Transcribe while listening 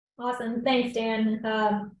Awesome. Thanks, Dan.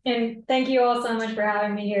 And thank you all so much for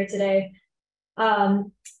having me here today.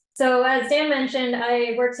 Um, so as Dan mentioned,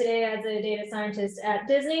 I work today as a data scientist at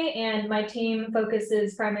Disney, and my team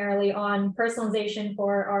focuses primarily on personalization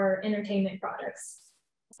for our entertainment products.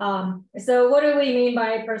 So what do we mean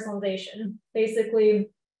by personalization? Basically,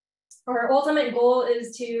 our ultimate goal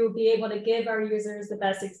is to be able to give our users the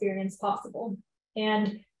best experience possible.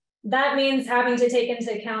 And that means having to take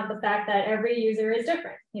into account the fact that every user is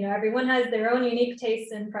different. Everyone has their own unique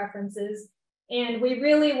tastes and preferences. And we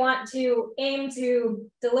really want to aim to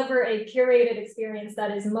deliver a curated experience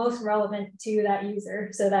that is most relevant to that user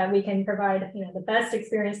so that we can provide, the best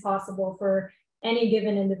experience possible for any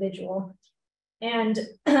given individual. And,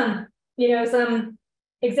 some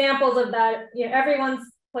examples of that, everyone's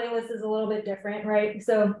playlist is a little bit different, right?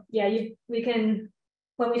 So yeah,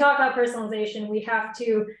 when we talk about personalization, we have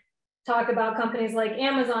to talk about companies like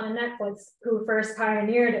Amazon and Netflix, who first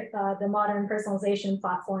pioneered the modern personalization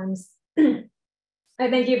platforms. I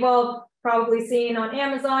think you've all probably seen on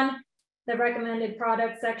Amazon the recommended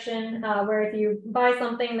product section, where if you buy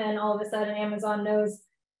something, then all of a sudden Amazon knows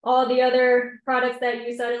all the other products that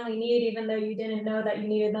you suddenly need, even though you didn't know that you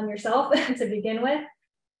needed them yourself to begin with.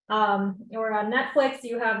 Or on Netflix,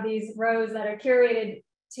 you have these rows that are curated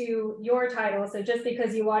to your title. So just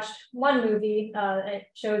because you watched one movie, it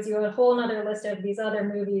shows you a whole nother list of these other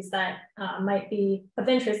movies that might be of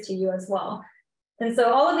interest to you as well. And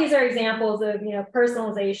so all of these are examples of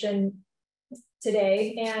personalization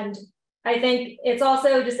today. And I think it's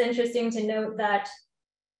also just interesting to note that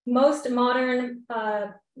most modern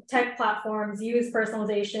tech platforms use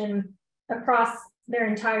personalization across their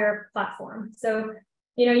entire platform. So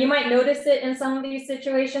you might notice it in some of these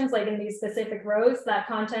situations, like in these specific rows, that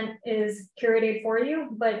content is curated for you,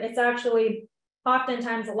 but it's actually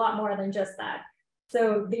oftentimes a lot more than just that.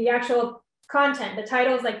 So the actual content, the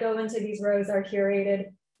titles that go into these rows are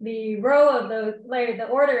curated. The row of those, like the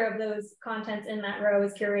order of those contents in that row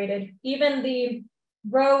is curated. Even the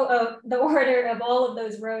order of all of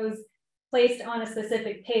those rows placed on a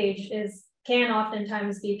specific page can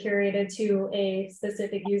oftentimes be curated to a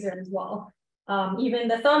specific user as well. Even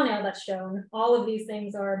the thumbnail that's shown, all of these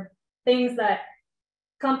things are things that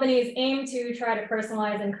companies aim to try to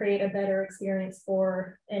personalize and create a better experience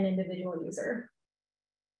for an individual user.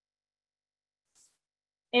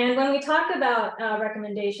 And when we talk about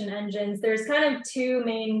recommendation engines, there's kind of two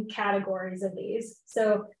main categories of these.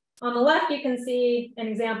 So on the left, you can see an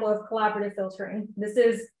example of collaborative filtering. This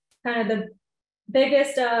is kind of the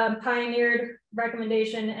biggest pioneered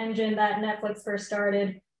recommendation engine that Netflix first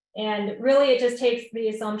started. And really, it just takes the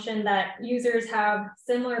assumption that users have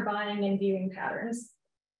similar buying and viewing patterns.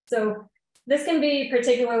 So this can be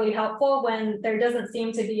particularly helpful when there doesn't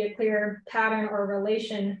seem to be a clear pattern or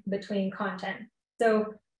relation between content.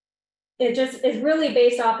 So it just is really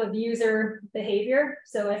based off of user behavior.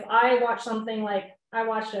 So if I watch something like I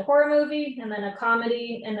watched a horror movie and then a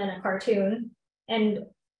comedy and then a cartoon, and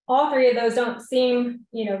all three of those don't seem,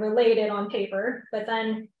 related on paper, but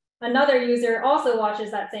then another user also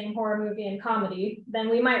watches that same horror movie and comedy, then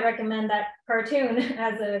we might recommend that cartoon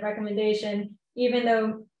as a recommendation, even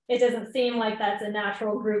though it doesn't seem like that's a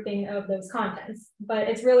natural grouping of those contents. But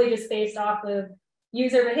it's really just based off of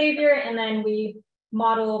user behavior, and then we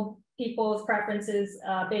model people's preferences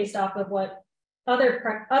based off of what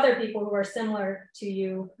other people who are similar to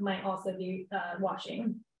you might also be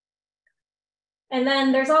watching. And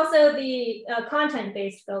then there's also the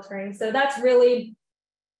content-based filtering. So that's really,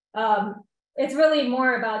 it's really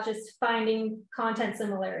more about just finding content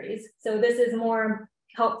similarities. So this is more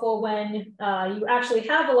helpful when you actually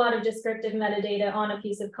have a lot of descriptive metadata on a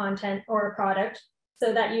piece of content or a product,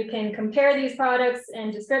 so that you can compare these products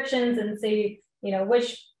and descriptions and see,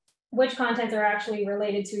 which contents are actually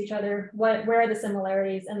related to each other, where are the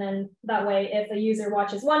similarities, and then that way, if a user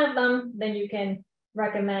watches one of them, then you can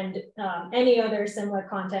recommend any other similar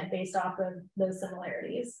content based off of those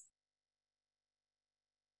similarities.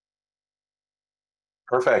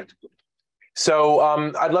 Perfect. So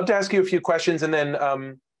I'd love to ask you a few questions, and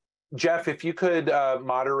then Jeff, if you could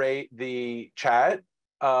moderate the chat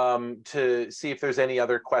to see if there's any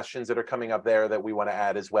other questions that are coming up there that we want to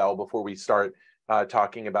add as well before we start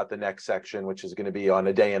talking about the next section, which is going to be on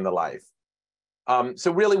a day in the life.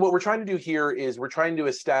 So really what we're trying to do here is we're trying to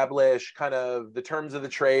establish kind of the terms of the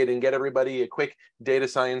trade and get everybody a quick data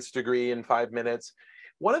science degree in 5 minutes.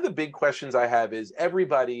 One of the big questions I have is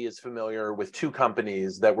everybody is familiar with two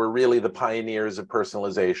companies that were really the pioneers of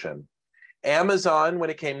personalization. Amazon when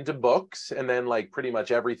it came to books, and then like pretty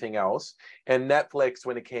much everything else, and Netflix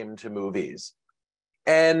when it came to movies.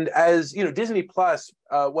 And as you know, Disney Plus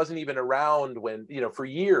wasn't even around when, for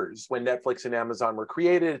years when Netflix and Amazon were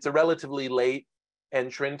created. It's a relatively late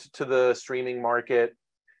entrant to the streaming market.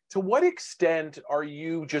 To what extent are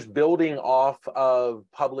you just building off of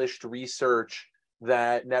published research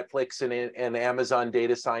that Netflix and Amazon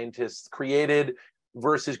data scientists created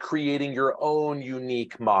versus creating your own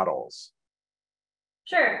unique models?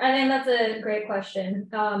 Sure, I think that's a great question.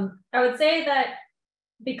 I would say that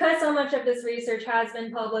because so much of this research has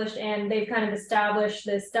been published and they've kind of established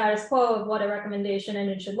the status quo of what a recommendation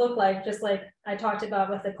engine should look like, just like I talked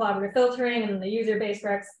about with the collaborative filtering and the user-based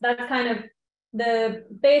recs, that's kind of the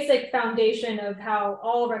basic foundation of how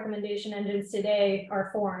all recommendation engines today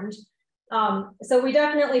are formed. So we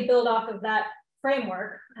definitely build off of that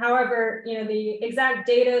framework. However, the exact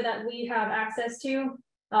data that we have access to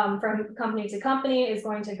from company to company is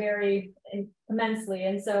going to vary immensely.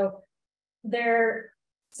 And so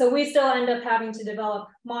we still end up having to develop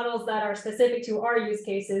models that are specific to our use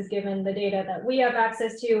cases, given the data that we have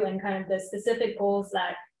access to and kind of the specific goals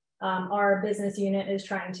that our business unit is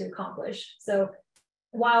trying to accomplish. So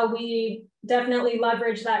while we definitely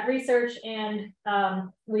leverage that research and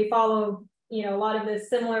we follow, a lot of the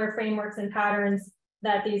similar frameworks and patterns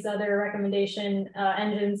that these other recommendation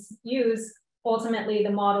engines use, ultimately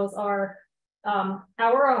the models are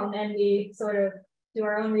our own, and we sort of do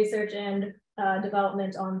our own research and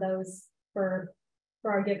development on those for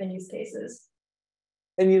our given use cases.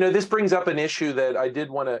 And this brings up an issue that I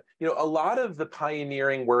did want to, a lot of the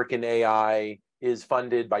pioneering work in AI is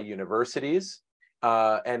funded by universities,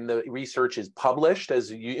 and the research is published,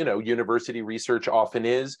 as university research often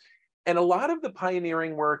is. And a lot of the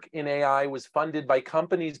pioneering work in AI was funded by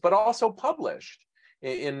companies, but also published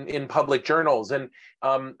in public journals. And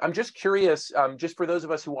I'm just curious, just for those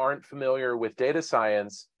of us who aren't familiar with data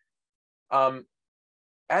science,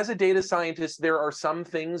 as a data scientist, there are some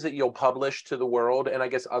things that you'll publish to the world, and I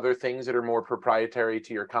guess other things that are more proprietary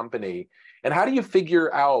to your company. And how do you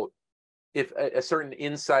figure out if a certain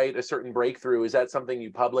insight, a certain breakthrough, is that something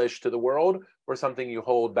you publish to the world or something you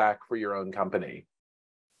hold back for your own company?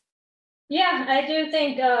 Yeah, I do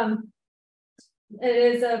think it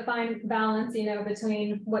is a fine balance,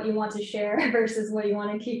 between what you want to share versus what you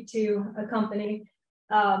want to keep to a company.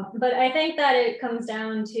 But I think that it comes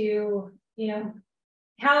down to,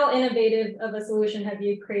 how innovative of a solution have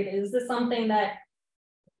you created? Is this something that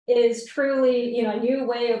is truly, a new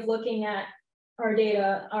way of looking at our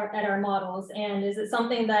data, at our models? And is it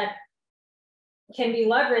something that can be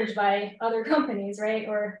leveraged by other companies, right?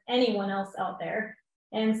 Or anyone else out there?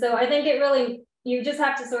 And so I think you just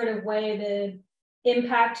have to sort of weigh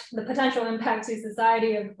the potential impact to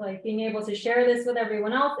society of like being able to share this with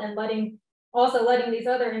everyone else and letting these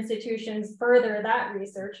other institutions further that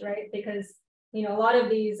research, right? Because, a lot of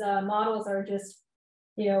these models are just,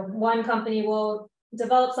 one company will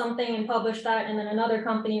develop something and publish that, and then another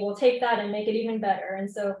company will take that and make it even better. And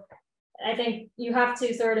so I think you have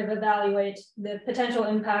to sort of evaluate the potential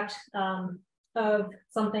impact of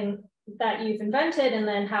something that you've invented, and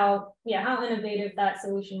then how innovative that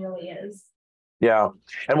solution really is. Yeah,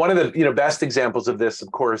 and one of the best examples of this, of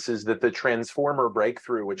course, is that the transformer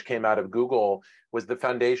breakthrough, which came out of Google, was the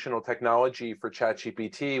foundational technology for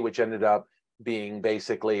ChatGPT, which ended up being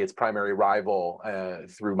basically its primary rival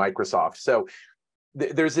through Microsoft. So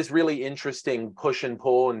there's this really interesting push and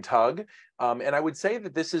pull and tug. And I would say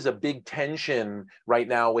that this is a big tension right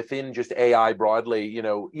now within just AI broadly.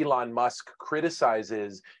 Elon Musk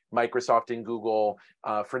criticizes Microsoft and Google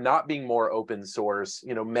for not being more open source.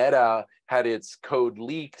 Meta had its code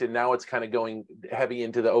leaked, and now it's kind of going heavy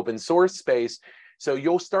into the open source space. So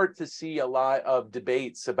you'll start to see a lot of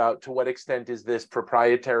debates about to what extent is this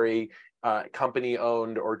proprietary, company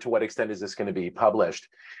owned, or to what extent is this going to be published.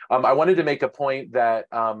 I wanted to make a point that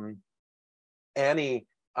Hannah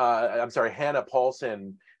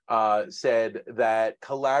Paulson said that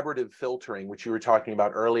collaborative filtering, which you were talking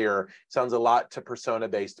about earlier, sounds a lot to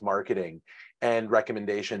persona-based marketing and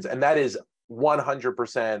recommendations. And that is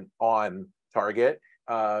 100% on target.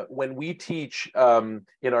 When we teach in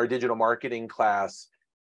our digital marketing class,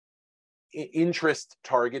 interest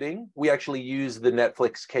targeting, we actually use the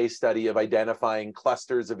Netflix case study of identifying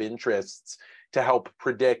clusters of interests to help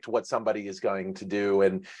predict what somebody is going to do.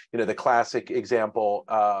 And the classic example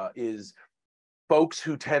is folks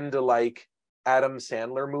who tend to like Adam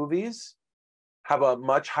Sandler movies have a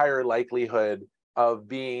much higher likelihood of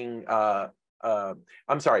being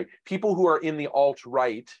people who are in the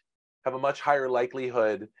alt-right have a much higher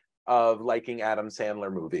likelihood of liking Adam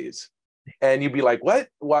Sandler movies. And you'd be like, what?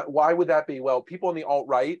 Why would that be? Well, people in the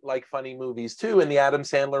alt-right like funny movies too. And the Adam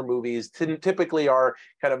Sandler movies typically are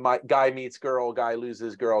kind of guy meets girl, guy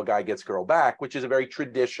loses girl, guy gets girl back, which is a very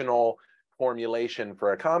traditional formulation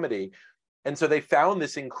for a comedy. And so they found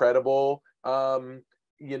this incredible,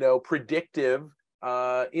 predictive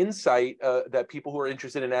insight that people who are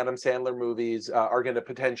interested in Adam Sandler movies are going to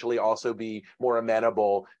potentially also be more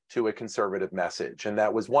amenable to a conservative message. And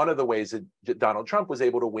that was one of the ways that Donald Trump was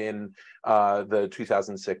able to win the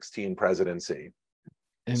 2016 presidency.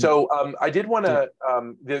 And so I did want to,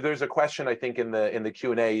 there's a question, I think, in the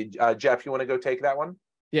Q&A. Jeff, you want to go take that one?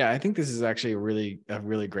 Yeah, I think this is actually a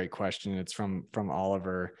really great question. It's from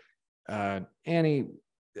Oliver. Annie,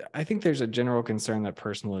 I think there's a general concern that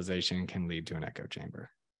personalization can lead to an echo chamber.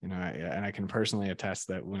 And I can personally attest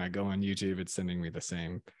that when I go on YouTube, it's sending me the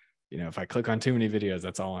same. If I click on too many videos,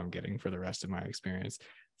 that's all I'm getting for the rest of my experience.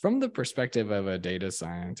 From the perspective of a data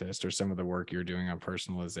scientist or some of the work you're doing on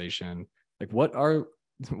personalization, like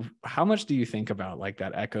how much do you think about like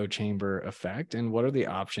that echo chamber effect, and what are the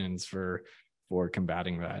options for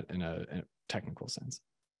combating that in a technical sense?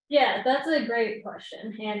 Yeah, that's a great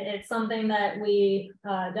question. And it's something that we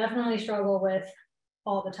definitely struggle with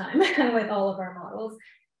all the time with all of our models.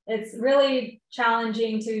 It's really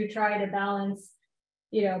challenging to try to balance,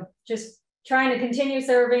 just trying to continue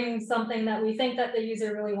serving something that we think that the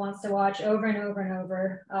user really wants to watch over and over and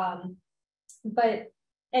over.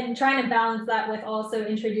 And trying to balance that with also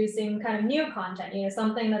introducing kind of new content,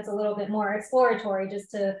 something that's a little bit more exploratory,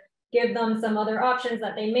 just to give them some other options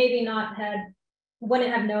that they maybe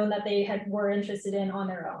wouldn't have known that they were interested in on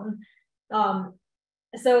their own.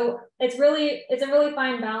 So it's a really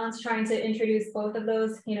fine balance trying to introduce both of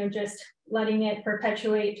those, just letting it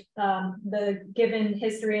perpetuate the given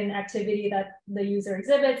history and activity that the user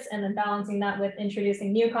exhibits, and then balancing that with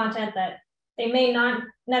introducing new content that they may not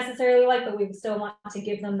necessarily like, but we still want to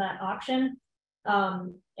give them that option.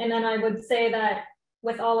 And then I would say that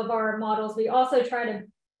with all of our models, we also try to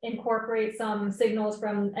incorporate some signals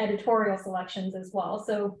from editorial selections as well.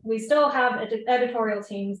 So we still have editorial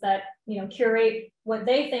teams that curate what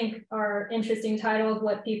they think are interesting titles,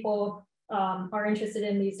 what people are interested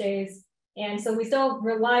in these days. And so we still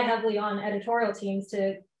rely heavily on editorial teams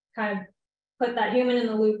to kind of put that human in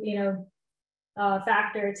the loop,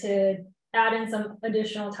 factor to add in some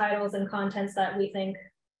additional titles and contents that we think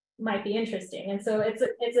might be interesting. And so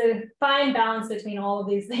it's a fine balance between all of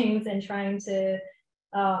these things and trying to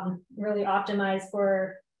really optimize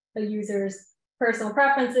for a user's personal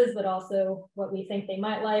preferences, but also what we think they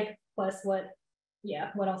might like, plus what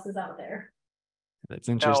else is out there. That's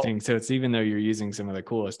interesting. So it's, even though you're using some of the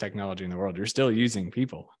coolest technology in the world, you're still using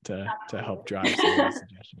people to help drive some of those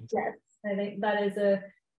suggestions. Yes, I think that is a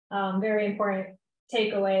very important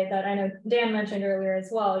takeaway that I know Dan mentioned earlier as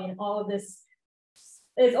well. All of this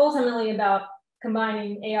is ultimately about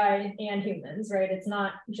combining AI and humans, right? It's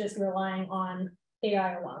not just relying on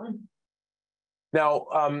AI alone. Now,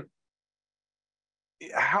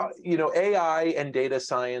 AI and data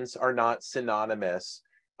science are not synonymous.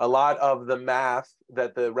 A lot of the math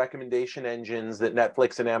that the recommendation engines that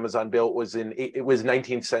Netflix and Amazon built was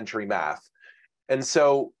 19th century math. And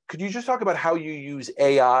so could you just talk about how you use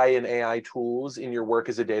AI and AI tools in your work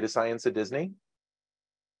as a data science at Disney?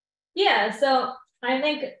 Yeah, so I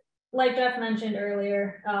think, like Jeff mentioned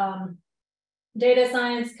earlier, data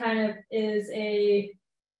science kind of is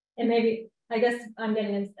and maybe, I guess I'm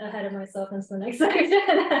getting ahead of myself into the next section,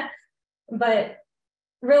 but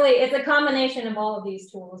really it's a combination of all of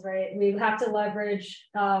these tools, right? We have to leverage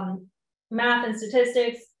math and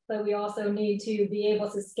statistics, but we also need to be able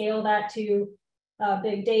to scale that to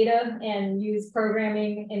big data and use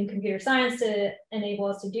programming and computer science to enable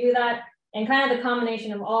us to do that. And kind of the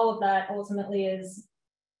combination of all of that ultimately is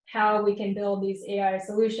how we can build these AI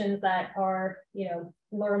solutions that are,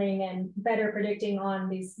 learning and better predicting on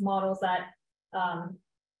these models that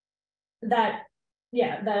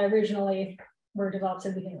originally were developed to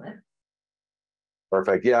begin with.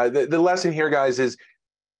 Perfect. Yeah, the lesson here, guys, is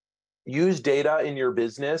use data in your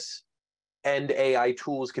business, and AI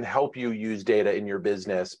tools can help you use data in your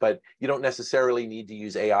business, but you don't necessarily need to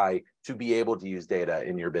use AI to be able to use data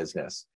in your business.